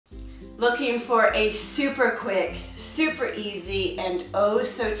Looking for a super quick, super easy, and oh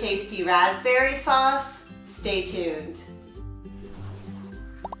so tasty raspberry sauce? Stay tuned.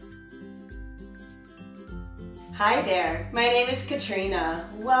 Hi there, my name is Katrina.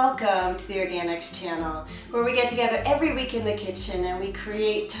 Welcome to the Organixx channel, where we get together every week in the kitchen and we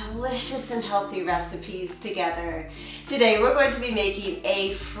create delicious and healthy recipes together. Today we're going to be making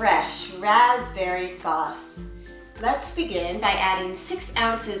a fresh raspberry sauce. Let's begin by adding 6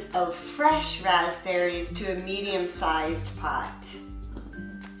 ounces of fresh raspberries to a medium-sized pot.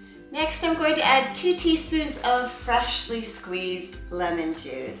 Next, I'm going to add 2 teaspoons of freshly squeezed lemon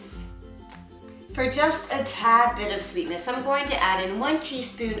juice. For just a tad bit of sweetness, I'm going to add in 1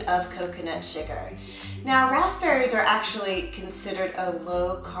 teaspoon of coconut sugar. Now, raspberries are actually considered a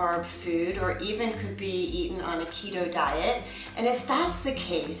low-carb food, or even could be eaten on a keto diet. And if that's the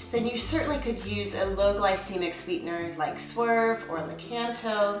case, then you certainly could use a low-glycemic sweetener like Swerve or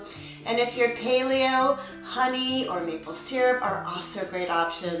Lakanto. And if you're paleo, honey or maple syrup are also great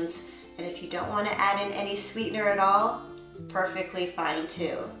options. And if you don't want to add in any sweetener at all, perfectly fine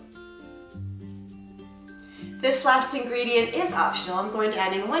too. This last ingredient is optional. I'm going to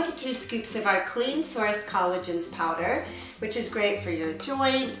add in 1 to 2 scoops of our clean sourced collagens powder, which is great for your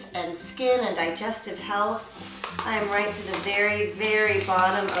joints and skin and digestive health. I'm right to the very, very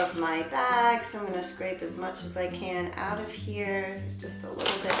bottom of my bag, so I'm going to scrape as much as I can out of here. There's just a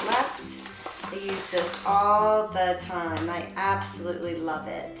little bit left. I use this all the time. I absolutely love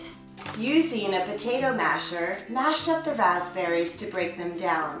it. Using a potato masher, mash up the raspberries to break them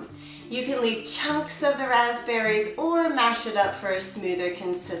down. You can leave chunks of the raspberries or mash it up for a smoother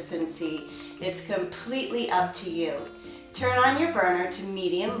consistency. It's completely up to you. Turn on your burner to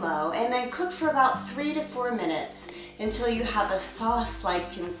medium-low and then cook for about 3 to 4 minutes until you have a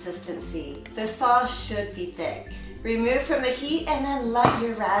sauce-like consistency. The sauce should be thick. Remove from the heat and then let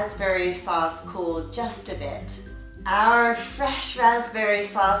your raspberry sauce cool just a bit. Our fresh raspberry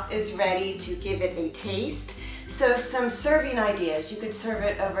sauce is ready to give it a taste. So some serving ideas. You could serve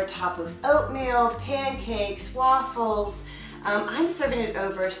it over top of oatmeal, pancakes, waffles. I'm serving it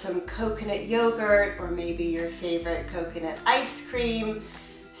over some coconut yogurt or maybe your favorite coconut ice cream.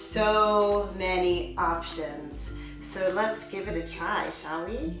 So many options. So let's give it a try, shall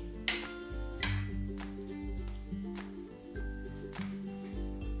we?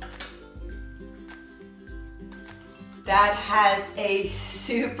 That has a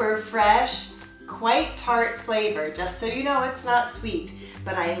super fresh, quite tart flavor. Just so you know, it's not sweet,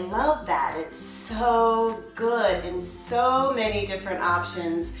 but I love that. It's so good and so many different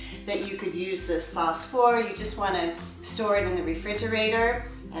options that you could use this sauce for. You just want to store it in the refrigerator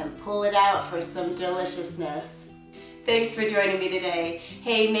and pull it out for some deliciousness. Thanks for joining me today.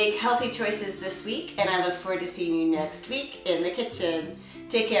 Hey, make healthy choices this week, and I look forward to seeing you next week in the kitchen.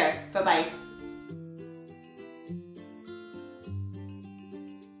 Take care. Bye-bye.